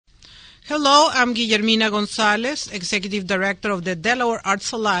Hello, I'm Guillermina Gonzalez, Executive Director of the Delaware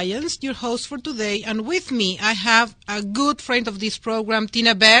Arts Alliance, your host for today. And with me, I have a good friend of this program,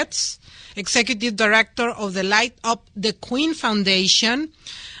 Tina Betz, Executive Director of the Light Up the Queen Foundation,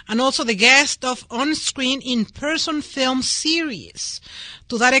 and also the guest of On-Screen In-Person Film Series.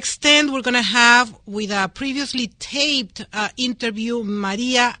 To that extent, we're going to have, with a previously taped interview,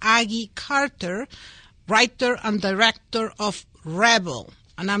 Maria Aggie Carter, writer and director of Rebel.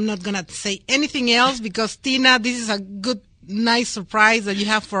 And I'm not going to say anything else because, Tina, this is a good, nice surprise that you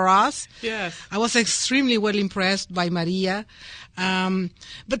have for us. Yes. I was extremely well impressed by Maria.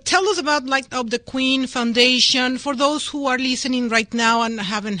 But tell us about Light Up the Queen Foundation. For those who are listening right now and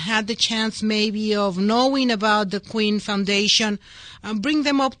haven't had the chance maybe of knowing about the Queen Foundation, bring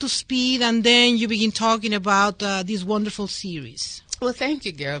them up to speed, and then you begin talking about this wonderful series. Well, thank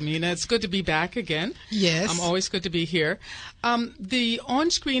you, Guillermina. It's good to be back again. Yes. Always good to be here. The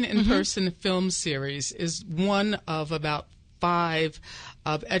On-Screen In-Person Film Series is one of about 5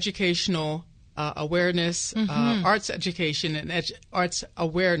 of educational awareness, arts education, and arts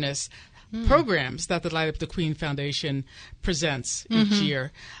awareness programs that the Light Up the Queen Foundation presents each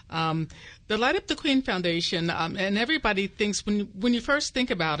year. The Light Up the Queen Foundation, and everybody thinks, when you first think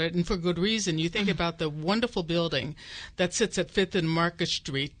about it, and for good reason, you think about the wonderful building that sits at 5th and Market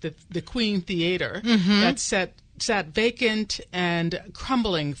Street, the Queen Theater, that sat vacant and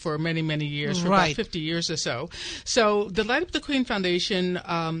crumbling for many, many years, for about 50 years or so. So the Light Up the Queen Foundation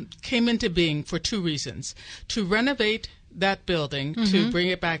came into being for 2 reasons: to renovate that building, to bring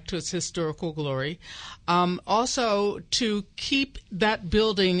it back to its historical glory, also to keep that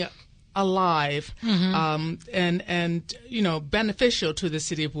building alive and you know, beneficial to the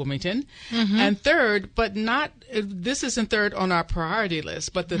city of Wilmington. And third, but not, this isn't third on our priority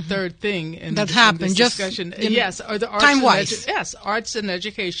list, but the third thing in that this happened discussion, yes, are the arts time-wise. Yes, arts and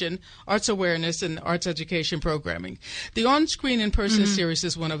education, arts awareness, and arts education programming. The On-Screen In-Person series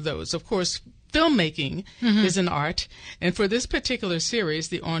is one of those. Of course, filmmaking is an art, and for this particular series,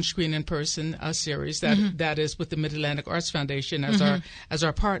 the On-Screen In-Person series, that is with the Mid-Atlantic Arts Foundation as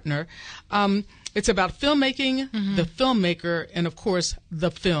our partner, it's about filmmaking, the filmmaker, and of course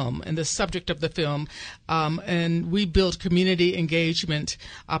the film and the subject of the film, and we build community engagement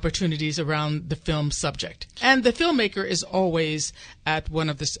opportunities around the film subject. And the filmmaker is always at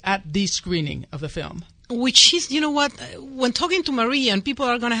the screening of the film. Which is, you know what, when talking to Maria, and people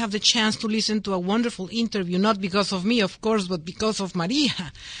are going to have the chance to listen to a wonderful interview, not because of me, of course, but because of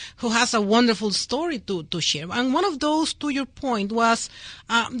Maria, who has a wonderful story to share. And one of those, to your point, was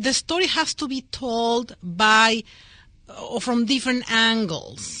the story has to be told by or from different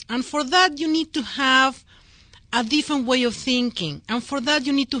angles. And for that, you need to have a different way of thinking. And for that,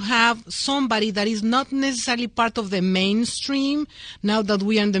 you need to have somebody that is not necessarily part of the mainstream, now that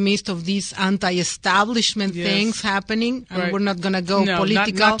we are in the midst of these anti-establishment things happening. And we're not going to go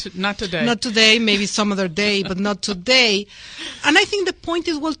political. Not today. Not today, maybe some other day, but not today. And I think the point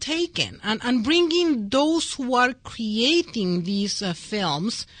is well taken. And bringing those who are creating these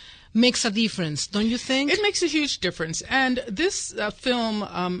films makes a difference, don't you think? It makes a huge difference. And this film,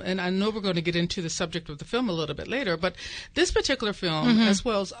 and I know we're going to get into the subject of the film a little bit later, but this particular film, as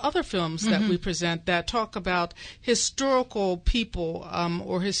well as other films that we present that talk about historical people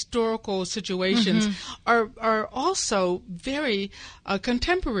or historical situations, are also very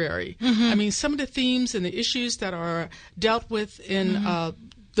contemporary. I mean, some of the themes and the issues that are dealt with in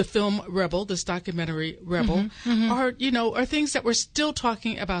the film Rebel, this documentary Rebel, are things that we're still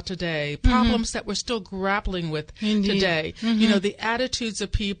talking about today, problems that we're still grappling with today. You know, the attitudes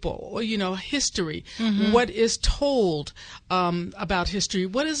of people, or, history, what is told about history,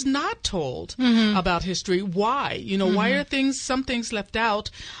 what is not told about history, why, why are some things left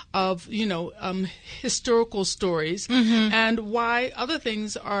out of, historical stories, and why other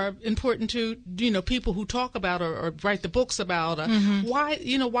things are important to, people who talk about or write the books about,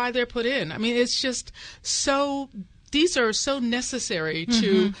 why they're put in. I mean, it's just so, these are so necessary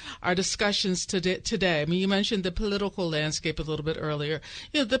to our discussions today. I mean, you mentioned the political landscape a little bit earlier.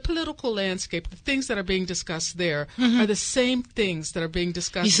 The political landscape, the things that are being discussed there are the same things that are being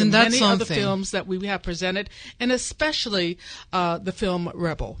discussed in many of the films that we have presented, and especially the film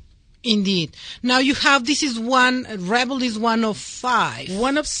Rebel. Indeed. Now you have, Rebel is one of 5.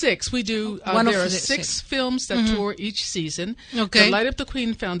 One of 6. We do, there are 6 films that tour each season. Okay. The Light Up the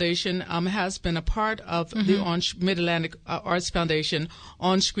Queen Foundation has been a part of the Mid-Atlantic Arts Foundation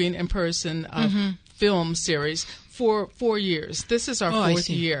On-Screen In-Person film series for 4 years. This is our fourth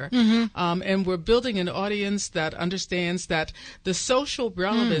year. And we're building an audience that understands that the social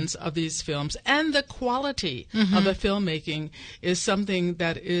relevance of these films and the quality of the filmmaking is something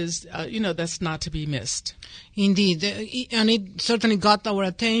that is, that's not to be missed. Indeed, and it certainly got our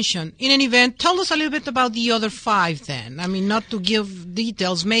attention. In any event, tell us a little bit about the other 5 then. I mean, not to give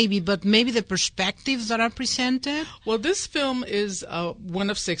details maybe, but maybe the perspectives that are presented. Well, this film is one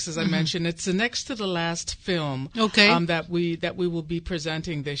of 6, as I mentioned. It's the next to the last film that we will be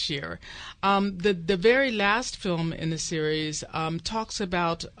presenting this year. The very last film in the series talks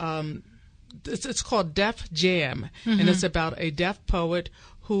about, it's called Deaf Jam, and it's about a deaf poet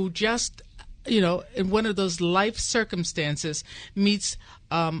who just, in one of those life circumstances, meets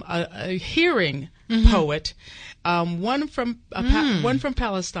a hearing poet, one from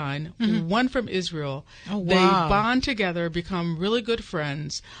Palestine, one from Israel. Oh, wow. They bond together, become really good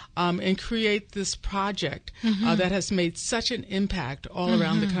friends, and create this project that has made such an impact all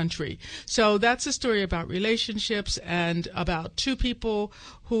around the country. So that's a story about relationships and about 2 people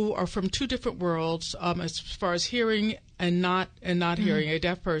who are from 2 different worlds, as far as hearing and not hearing, a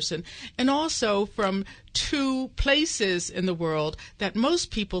deaf person, and also from 2 places in the world that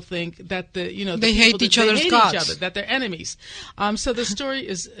most people think that they hate each other's guts, that they're enemies. So the story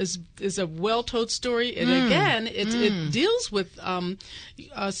is a well-told story, and again, it deals with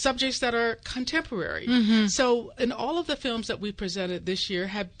subjects that are contemporary. So, in all of the films that we presented this year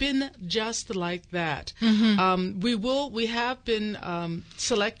have been just like that. We have been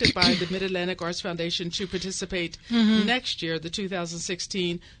selected by the Mid-Atlantic Arts Foundation to participate next year, the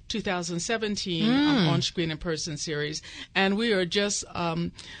 2016-2017 on-screen and person series, and we are just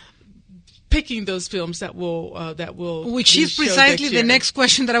picking those films that will which is precisely the next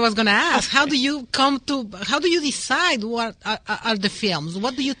question that I was going to ask. How do you decide what are the films?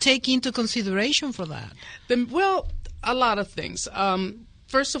 What do you take into consideration for that? Well, a lot of things.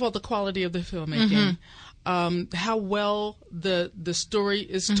 First of all, the quality of the filmmaking. How well the story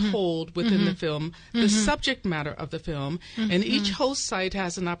is told within the film, the subject matter of the film, and each host site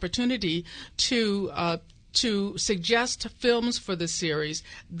has an opportunity to suggest films for the series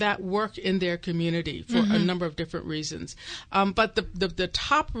that work in their community for a number of different reasons. But the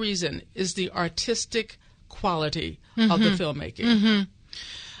top reason is the artistic quality of the filmmaking.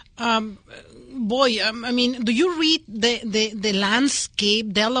 I mean, do you read the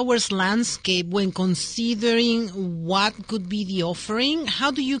landscape, Delaware's landscape, when considering what could be the offering?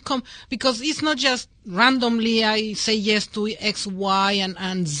 How do you come? Because it's not just randomly I say yes to X, Y,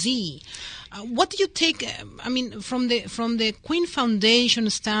 and Z. What do you take, from the Queen Foundation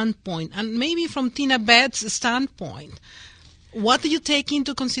standpoint, and maybe from Tina Betz standpoint, what do you take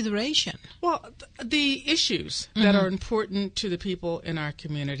into consideration? Well, the issues that are important to the people in our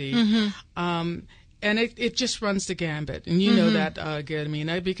community, and it just runs the gambit. And you know that,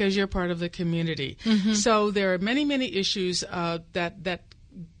 Guillermina, because you're part of the community. So there are many, many issues that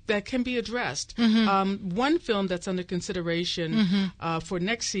can be addressed. One film that's under consideration for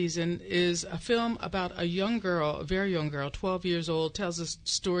next season is a film about a young girl, a very young girl, 12 years old, tells a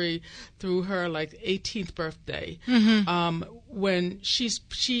story through her 18th birthday, when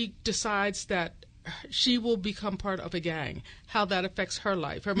she decides that she will become part of a gang, how that affects her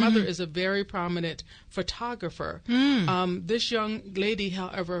life. Her mother is a very prominent photographer. This young lady,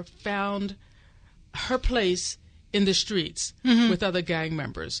 however, found her place in the streets with other gang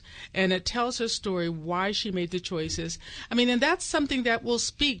members. And it tells her story, why she made the choices. And that's something that will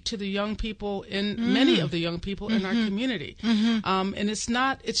speak to the young people many of the young people in our community. And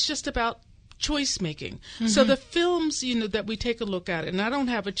it's just about choice making. So the films, that we take a look at, and I don't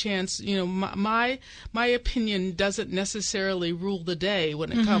have a chance, my opinion doesn't necessarily rule the day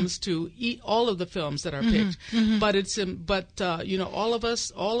when it comes to all of the films that are picked. But all of us,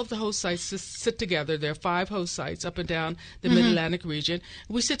 all of the host sites sit together. There are 5 host sites up and down the Mid-Atlantic region.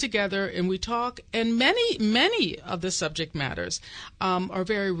 We sit together and we talk, and many of the subject matters are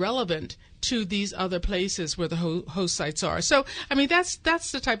very relevant to these other places where the host sites are. So,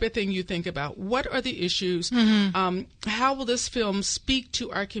 that's the type of thing you think about. What are the issues? How will this film speak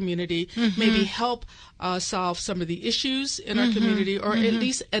to our community? Maybe help solve some of the issues in our community, or at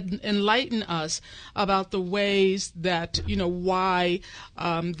least enlighten us about the ways that, why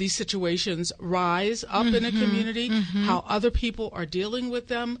these situations rise up in a community, how other people are dealing with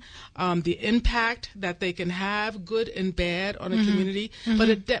them, the impact that they can have, good and bad, on a community.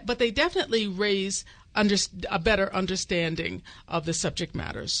 But they definitely raise a better understanding of the subject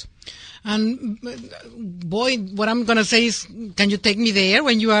matters. And boy, what I'm going to say is, can you take me there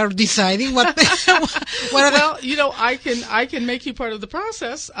when you are deciding what? Well, I can make you part of the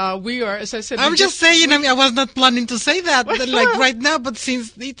process. We are, as I said. I'm just saying. I mean, I was not planning to say that, like right now, but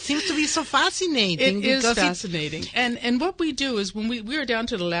since it seems to be so fascinating, it is fascinating. And what we do is when we are down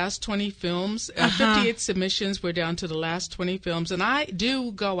to the last 20 films, 58 submissions. We're down to the last 20 films, and I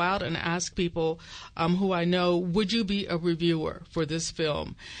do go out and ask people who I know, would you be a reviewer for this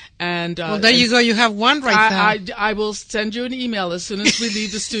film? And well, there you go. You have one right now. I will send you an email as soon as we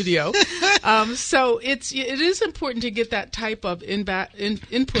leave the studio. So it is important to get that type of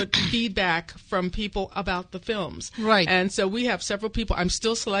input, feedback from people about the films. Right. And so we have several people. I'm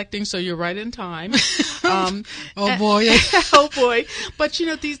still selecting, so you're right in time. Oh boy. Oh boy. But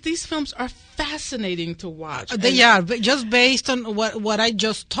these films are fascinating to watch. They are, but just based on what I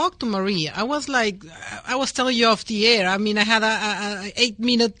just talked to Maria. I was telling you off the air. I mean, I had a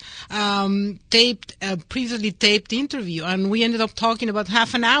 8-minute previously taped interview, and we ended up talking about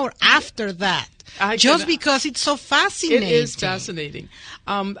half an hour after that. Because it's so fascinating. It is fascinating.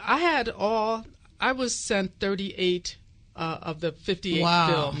 I was sent 38 of the 58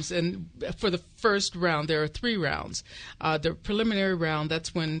 films, and for the first round, there are 3 rounds. The preliminary round,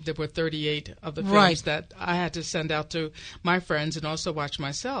 that's when there were 38 of the films that I had to send out to my friends and also watch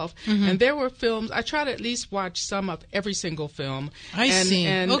myself. Mm-hmm. And there were films, I try to at least watch some of every single film. I see.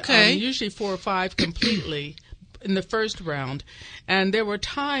 And okay. Usually 4 or 5 completely in the first round. And there were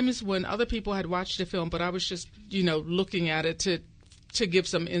times when other people had watched the film, but I was just, looking at it to give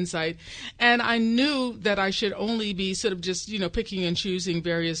some insight. And I knew that I should only be sort of just, picking and choosing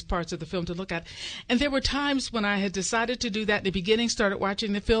various parts of the film to look at. And there were times when I had decided to do that in the beginning, started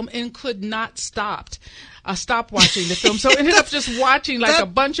watching the film, and could not stop watching the film. So I ended up just watching a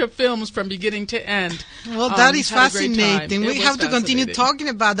bunch of films from beginning to end. Well, that is fascinating. We have to continue talking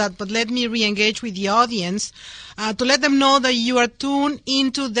about that, but let me re-engage with the audience to let them know that you are tuned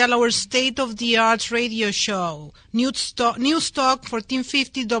into Delaware State of the Arts radio show. News Talk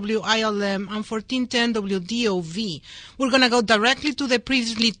 1450 WILM and 1410 WDOV. We're going to go directly to the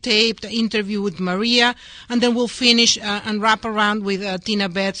previously taped interview with Maria, and then we'll finish and wrap around with Tina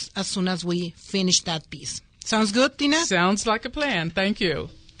Betz as soon as we finish that piece. Sounds good, Tina? Sounds like a plan. Thank you.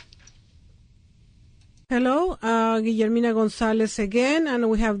 Hello, Guillermina Gonzalez again, and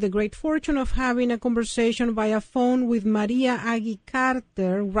we have the great fortune of having a conversation via phone with Maria Aggie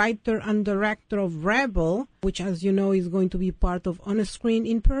Carter, writer and director of Rebel, which, as you know, is going to be part of On Screen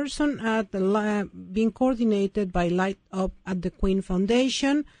in Person, being coordinated by Light Up at the Queen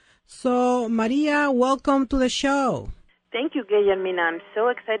Foundation. So, Maria, welcome to the show. Thank you, Guillermina. I'm so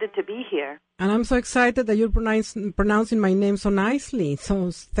excited to be here. And I'm so excited that you're pronouncing my name so nicely.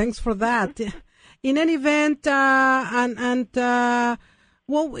 So, thanks for that. In any event, well,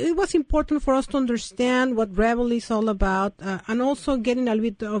 it was important for us to understand what Rebel is all about, and also getting a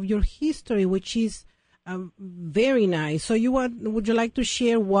little bit of your history, which is very nice. So, would you like to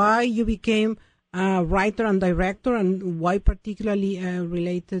share why you became a writer and director, and why particularly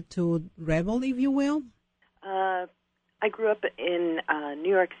related to Rebel, if you will? I grew up in New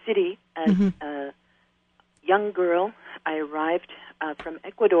York City as a young girl. I arrived from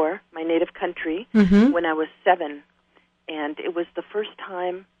Ecuador, my native country, when I was 7, and it was the first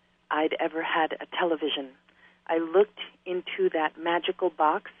time I'd ever had a television. I looked into that magical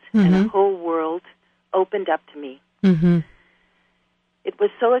box, and a whole world opened up to me. It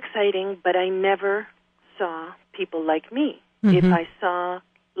was so exciting, but I never saw people like me. If I saw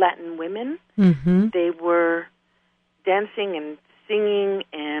Latin women, they were dancing and singing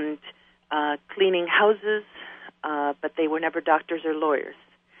and cleaning houses, but they were never doctors or lawyers.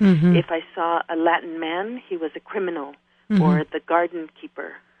 If I saw a Latin man, he was a criminal or the garden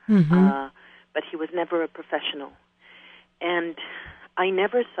keeper, but he was never a professional. And I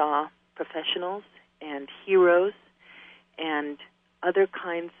never saw professionals and heroes and other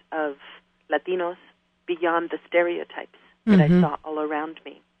kinds of Latinos beyond the stereotypes that I saw all around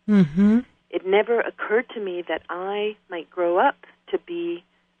me. It never occurred to me that I might grow up to be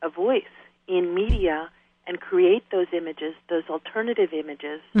a voice in media and create those images, those alternative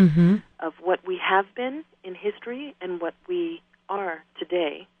images of what we have been in history and what we are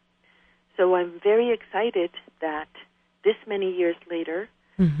today. So I'm very excited that this many years later,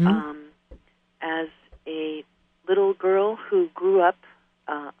 as a little girl who grew up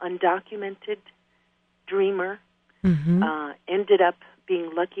undocumented, dreamer, ended up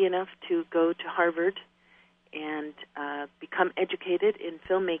being lucky enough to go to Harvard and become educated in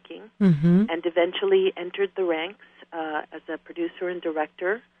filmmaking, and eventually entered the ranks as a producer and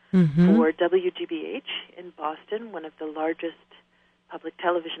director for WGBH in Boston, one of the largest public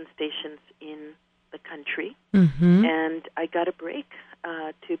television stations in the country, Mm-hmm. and I got a break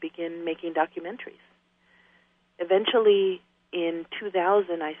to begin making documentaries. Eventually, in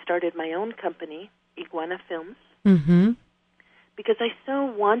 2000, I started my own company, Iguana Films, Mm-hmm. because I so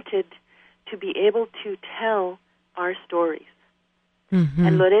wanted to be able to tell our stories. Mm-hmm.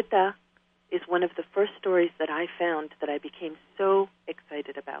 And Loreta is one of the first stories that I found that I became so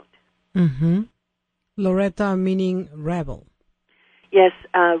excited about. Mm-hmm. Loreta meaning rebel. Yes,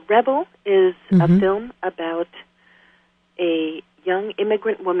 Rebel is Mhm. a film about a young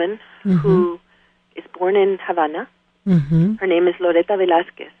immigrant woman Mhm. who is born in Havana. Mm-hmm. Her name is Loreta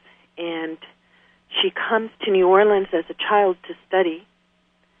Velázquez, and she comes to New Orleans as a child to study,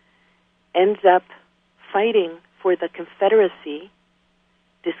 ends up fighting for the Confederacy,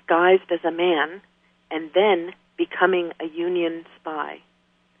 disguised as a man, and then becoming a Union spy.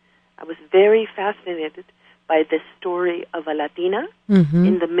 I was very fascinated by this story of a Latina Mm-hmm.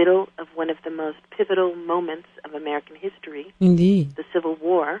 in the middle of one of the most pivotal moments of American history, Indeed. the Civil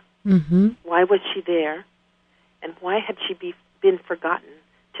War. Mm-hmm. Why was she there, and why had she been forgotten?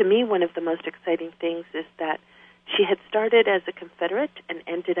 To me, one of the most exciting things is that she had started as a Confederate and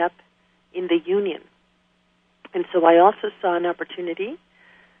ended up in the Union. And so I also saw an opportunity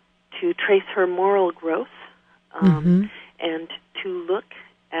to trace her moral growth Mhm. and to look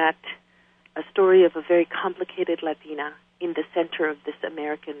at a story of a very complicated Latina in the center of this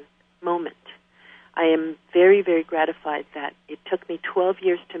American moment. I am very, very gratified that it took me 12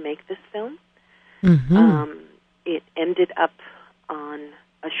 years to make this film. Mm-hmm. It ended up on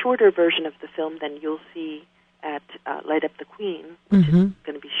a shorter version of the film than you'll see at Light Up the Queen, which is Mhm.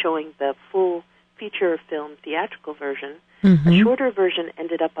 going to be showing the full feature film theatrical version. Mhm. A shorter version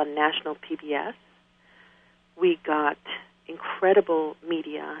ended up on national PBS. We got incredible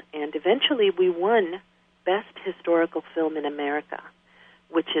media, and eventually we won Best Historical Film in America,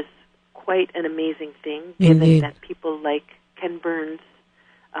 which is quite an amazing thing, given Indeed. that people like Ken Burns,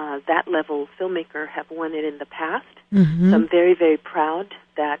 that level filmmaker, have won it in the past. Mhm. So I'm very, very proud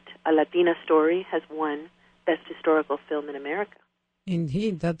that a Latina story has won Best Historical Film in America.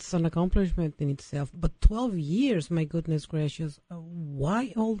 Indeed, that's an accomplishment in itself. But 12 years, my goodness gracious.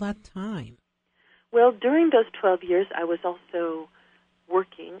 Why all that time? Well, during those 12 years, I was also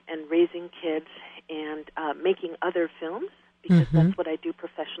working and raising kids and making other films, because Mhm. that's what I do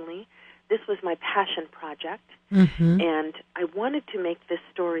professionally. This was my passion project, Mm-hmm. and I wanted to make this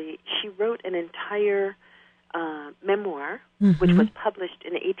story. She wrote an entire memoir, which Mhm. was published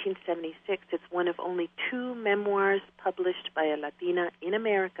in 1876. It's one of only 2 memoirs published by a Latina in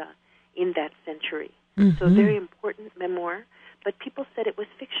America in that century. So a Mhm. very important memoir, but people said it was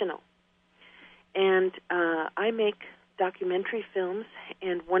fictional. And I make documentary films,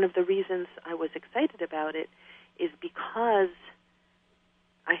 and one of the reasons I was excited about it is because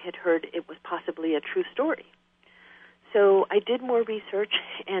I had heard it was possibly a true story. So I did more research,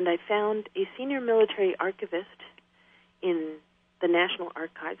 and I found a senior military archivist in the National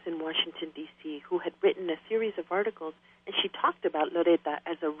Archives in Washington, D.C., who had written a series of articles, and she talked about Loreta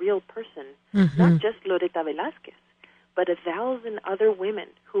as a real person, Mhm. not just Loreta Velázquez, but 1,000 other women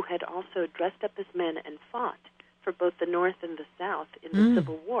who had also dressed up as men and fought for both the North and the South in the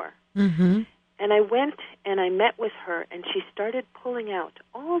Civil War. Mm-hmm. And I went and I met with her, and she started pulling out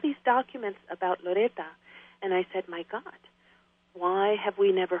all these documents about Loreta. And I said, my God, why have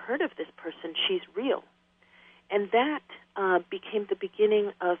we never heard of this person? She's real. And that became the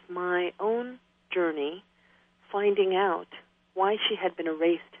beginning of my own journey, finding out why she had been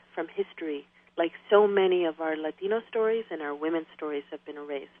erased from history, like so many of our Latino stories and our women's stories have been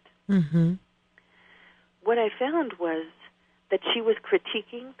erased. Mm-hmm. What I found was that she was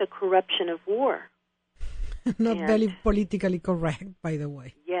critiquing the corruption of war. Not And- very politically correct, by the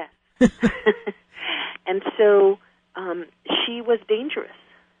way. Yes. And so she was dangerous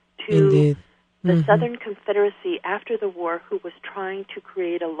to Indeed. the Mhm. Southern Confederacy after the war, who was trying to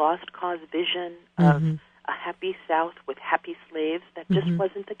create a lost cause vision of Mhm. a happy South with happy slaves. That just Mhm.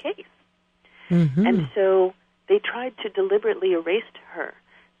 wasn't the case. Mhm. And so they tried to deliberately erase her.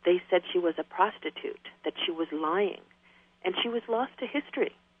 They said she was a prostitute, that she was lying, and she was lost to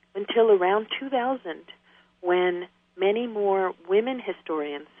history until around 2000, when many more women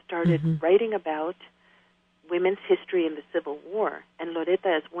historians started Mhm. writing about women's history in the Civil War, and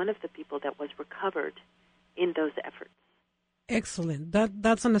Loreta is one of the people that was recovered in those efforts. Excellent.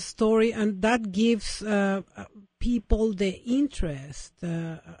 That's a story, and that gives people the interest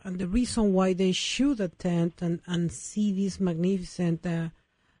and the reason why they should attend and see this magnificent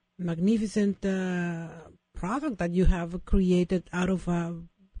product that you have created out of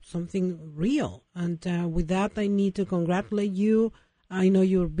something real. And with that, I need to congratulate you I know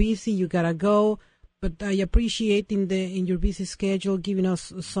you're busy, you gotta go, but I appreciate in your busy schedule giving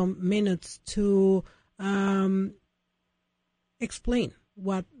us some minutes to explain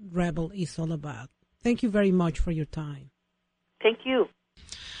what Rebel is all about. Thank you very much for your time. Thank you.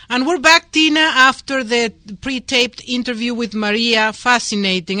 And we're back, Tina, after the pre-taped interview with Maria.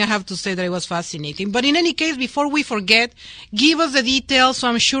 Fascinating. I have to say that it was fascinating. But in any case, before we forget, give us the details. So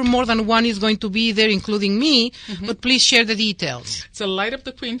I'm sure more than one is going to be there, including me. Mm-hmm. But please share the details. So Light Up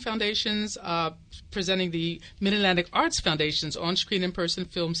the Queen Foundation's presenting the Mid-Atlantic Arts Foundation's on-screen in-person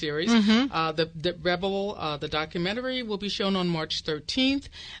film series. Mm-hmm. The Rebel, the documentary, will be shown on March 13th.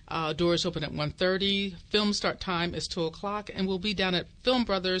 Doors open at 1:30. Film start time is 2 o'clock, and we'll be down at Film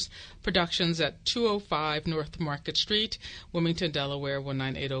Brothers Productions at 205 North Market Street, Wilmington, Delaware,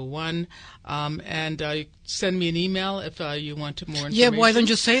 19801. And send me an email if you want more information. Yeah, why don't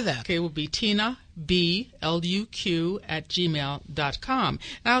you say that? Okay, it will be Tina BLUQ@gmail.com.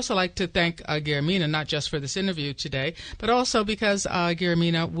 And I also like to thank Guillermina, not just for this interview today, but also because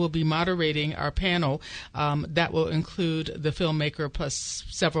Guillermina will be moderating our panel that will include the filmmaker plus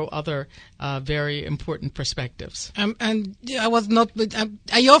several other very important perspectives. And I was not,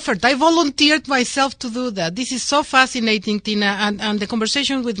 I volunteered myself to do that. This is so fascinating, Tina, and the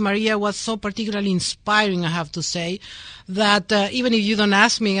conversation with Maria was so particularly inspiring, I have to say, that even if you don't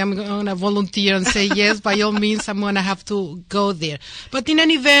ask me, I'm going to volunteer and say yes, by all means, I'm going to have to go there. But in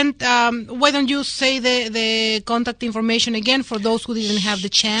any event, why don't you say the contact information again for those who didn't have the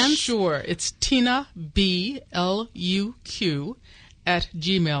chance? Sure. It's Tina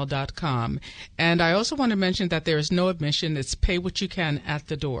BLUQ@gmail.com. And I also want to mention that there is no admission. It's pay what you can at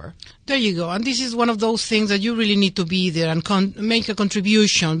the door. There you go. And this is one of those things that you really need to be there and make a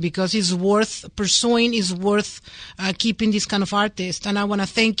contribution, because it's worth pursuing, it's worth keeping this kind of artist. And I want to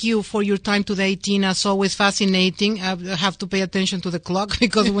thank you for your time today, Tina. It's always fascinating. I have to pay attention to the clock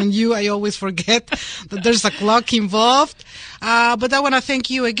because I always forget that there's a clock involved. But I want to thank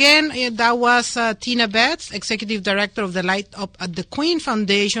you again. That was Tina Betz, Executive Director of the Light Up at the Queen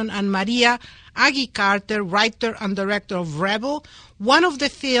Foundation, and Maria Aggie Carter, writer and director of Rebel, one of the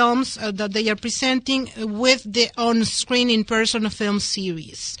films that they are presenting with the on-screen in-person film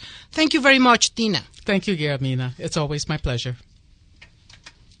series. Thank you very much, Tina. Thank you, Guillermina. It's always my pleasure.